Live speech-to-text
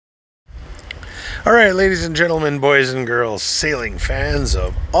All right, ladies and gentlemen, boys and girls, sailing fans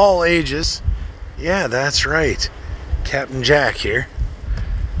of all ages. Yeah, that's right. Captain Jack here.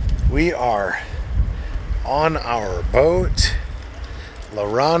 We are on our boat,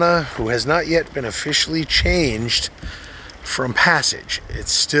 Lauranna, who has not yet been officially changed from passage.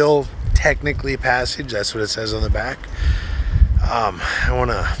 It's still technically passage. That's what it says on the back. I want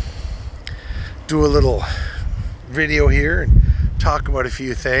to do a little video here and talk about a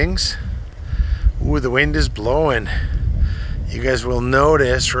few things. Ooh, the wind is blowing. You guys will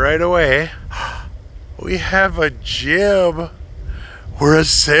notice right away we have a jib. We're a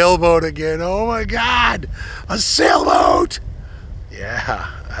sailboat again. Oh my God, a sailboat! Yeah,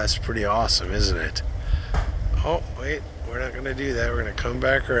 that's pretty awesome, isn't it? Oh, wait, we're not gonna do that. We're gonna come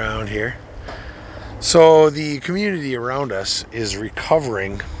back around here. So the community around us is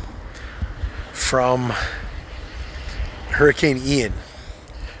recovering from Hurricane Ian.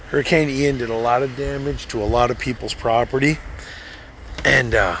 Hurricane Ian did a lot of damage to a lot of people's property,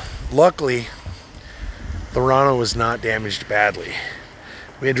 and luckily Lauranna was not damaged badly.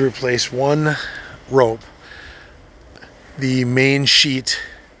 We had to replace one rope, the main sheet,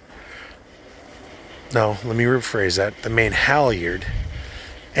 no, let me rephrase that, the main halyard,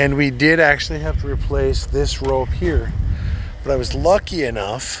 and we did actually have to replace this rope here, but I was lucky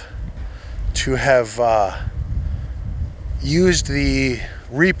enough to have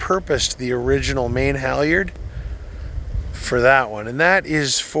repurposed the original main halyard for that one, and that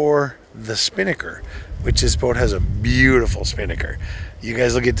is for the spinnaker, which this boat has a beautiful spinnaker. You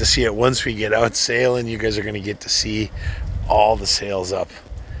guys will get to see it once we get out sailing. You guys are going to get to see all the sails up,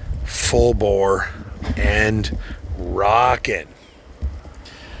 full bore and rocking.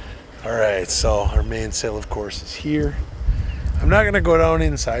 All right, so our mainsail of course is here. I'm not going to go down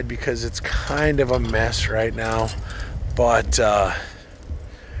inside because it's kind of a mess right now, but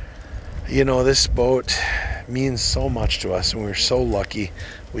you know, this boat means so much to us, and we're so lucky.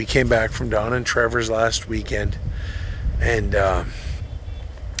 We came back from down in Trevor's last weekend, and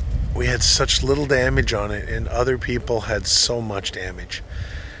we had such little damage on it, and other people had so much damage,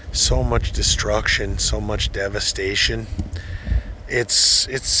 so much destruction, so much devastation. It's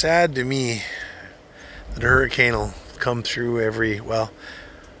sad to me that a hurricane will come through well,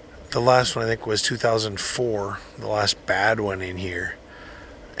 the last one I think was 2004, the last bad one in here.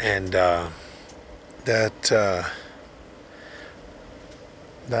 And that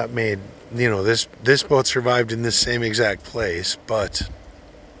made, you know, this boat survived in this same exact place, but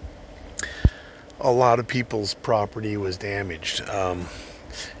a lot of people's property was damaged. I'm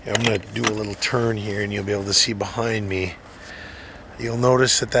going to do a little turn here and you'll be able to see behind me. You'll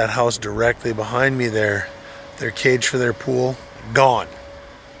notice that house directly behind me there, their cage for their pool, gone.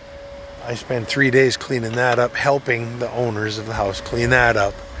 I spent 3 days cleaning that up, helping the owners of the house clean that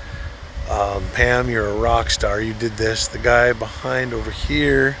up. Pam, you're a rock star. You did this. The guy behind over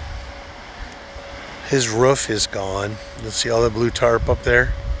here, his roof is gone. You'll see all the blue tarp up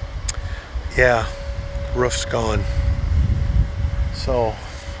there. Yeah, roof's gone. So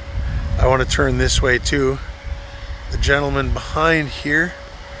I want to turn this way too. The gentleman behind here,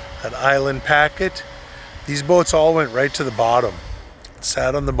 that island packet, these boats all went right to the bottom. It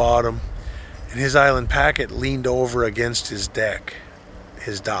sat on the bottom, and his island packet leaned over against his deck,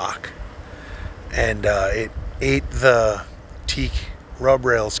 his dock, and it ate the teak rub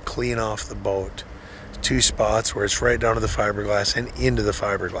rails clean off the boat. 2 spots where it's right down to the fiberglass and into the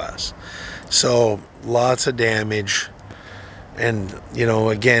fiberglass. So lots of damage, and you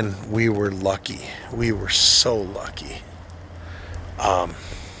know, again, we were lucky. We were so lucky.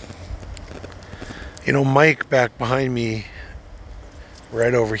 You know, Mike back behind me,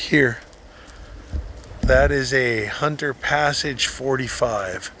 right over here, that is a Hunter Passage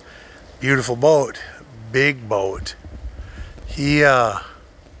 45. Beautiful boat, big boat. He had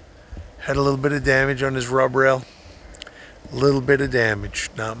a little bit of damage on his rub rail. A little bit of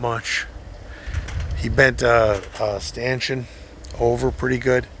damage, not much. He bent a stanchion over pretty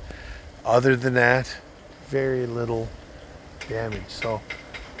good. Other than that, very little damage. So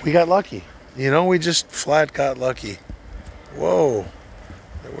we got lucky. You know, we just flat got lucky. Whoa,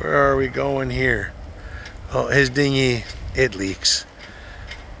 where are we going here? Oh, his dinghy, it leaks.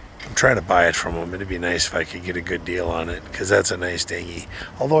 I'm trying to buy it from him. It'd be nice if I could get a good deal on it, because that's a nice dinghy.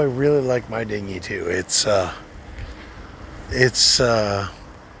 Although I really like my dinghy too. It's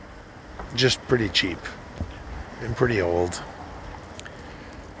just pretty cheap and pretty old.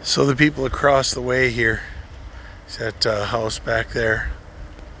 So the people across the way here, that house back there,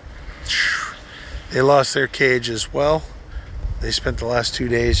 they lost their cage as well. They spent the last 2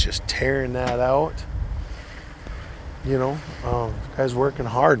 days just tearing that out. You know, guys working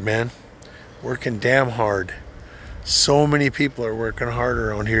hard, man. working damn hard. So many people are working hard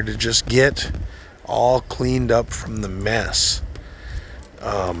around here to just get all cleaned up from the mess.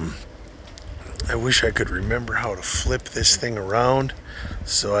 I wish I could remember how to flip this thing around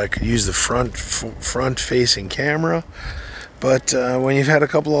so I could use the front facing camera, but when you've had a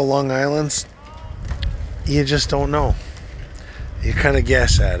couple of Long Islands, you just don't know. You kind of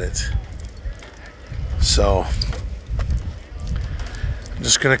guess at it. So I'm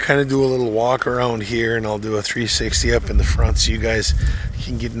just gonna kind of do a little walk around here, and I'll do a 360 up in the front so you guys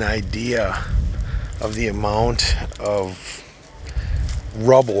can get an idea of the amount of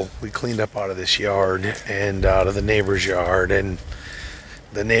rubble we cleaned up out of this yard and out of the neighbor's yard and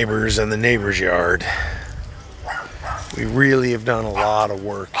the neighbor's yard. We really have done a lot of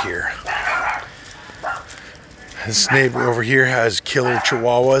work here. This neighbor over here has killer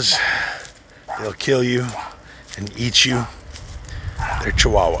chihuahuas. They'll kill you and eat you. They're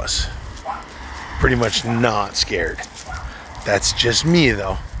chihuahuas. Pretty much not scared. That's just me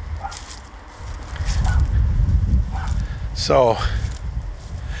though. So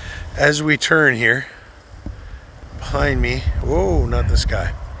as we turn here, behind me, whoa, not this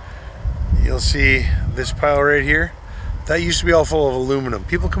guy. You'll see this pile right here. That used to be all full of aluminum.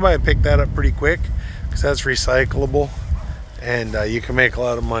 People come by and pick that up pretty quick because that's recyclable, and you can make a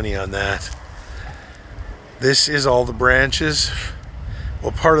lot of money on that. This is all the branches,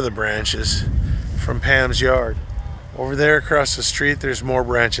 well, part of the branches from Pam's yard. Over there across the street, there's more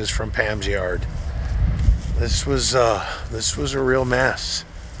branches from Pam's yard. This was a real mess.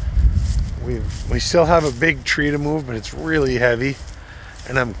 We still have a big tree to move, but it's really heavy,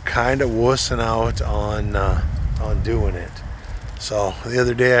 and I'm kind of wussing out on doing it. So the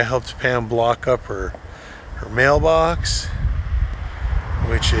other day I helped Pam block up her mailbox,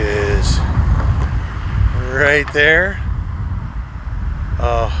 which is right there.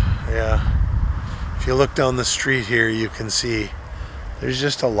 Oh yeah, if you look down the street here, you can see there's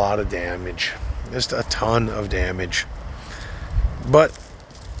just a lot of damage, just a ton of damage. But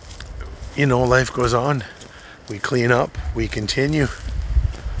you know, life goes on. We clean up, we continue.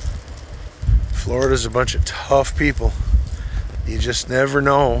 Florida's a bunch of tough people. You just never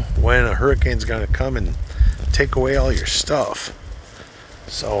know when a hurricane's gonna come and take away all your stuff.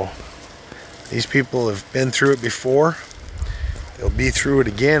 So these people have been through it before. They'll be through it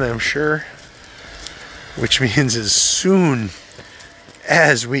again, I'm sure. Which means as soon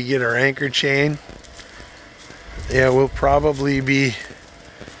as we get our anchor chain, yeah, we'll probably be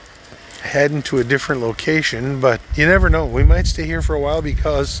heading to a different location, but you never know. We might stay here for a while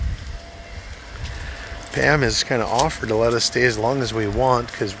because Pam has kind of offered to let us stay as long as we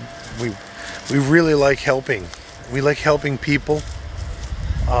want, because we really like helping. We like helping people.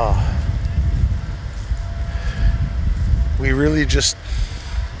 We really just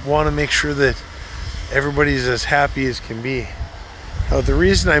want to make sure that everybody's as happy as can be. Now, the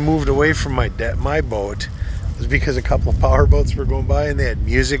reason I moved away from my boat was because a couple of power boats were going by and they had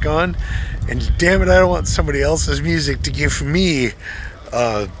music on, and damn it, I don't want somebody else's music to give me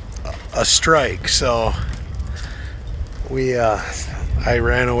a strike. So I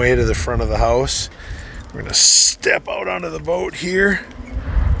ran away to the front of the house. We're gonna step out onto the boat here.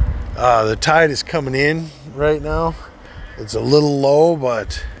 The tide is coming in right now. It's a little low,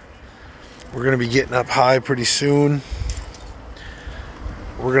 but we're gonna be getting up high pretty soon.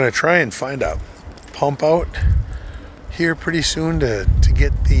 We're gonna try and find a pump out here pretty soon to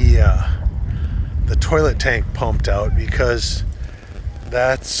get the toilet tank pumped out, because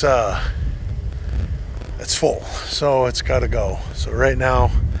that's full, so it's got to go. So right now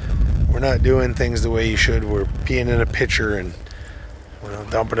we're not doing things the way you should. We're peeing in a pitcher and we're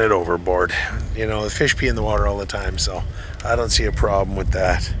dumping it overboard. You know, the fish pee in the water all the time, so I don't see a problem with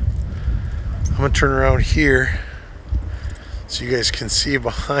that. I'm gonna turn around here so you guys can see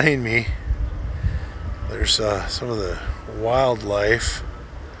behind me. There's some of the wildlife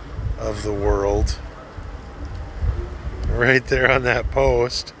of the world right there on that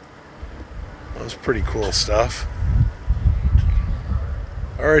post. That was pretty cool stuff.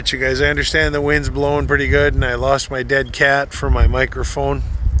 Alright, you guys, I understand the wind's blowing pretty good and I lost my dead cat for my microphone.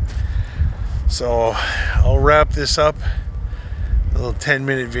 So I'll wrap this up. A little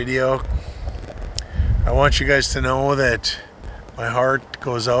 10-minute video. I want you guys to know that my heart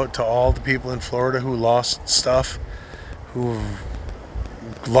goes out to all the people in Florida who lost stuff, who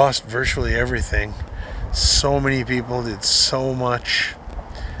lost virtually everything. So many people did so much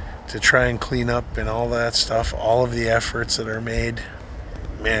to try and clean up and all that stuff, all of the efforts that are made.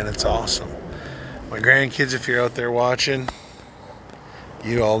 Man, it's awesome. My grandkids, if you're out there watching,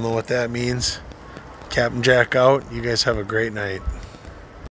 you all know what that means. Captain Jack out. You guys have a great night.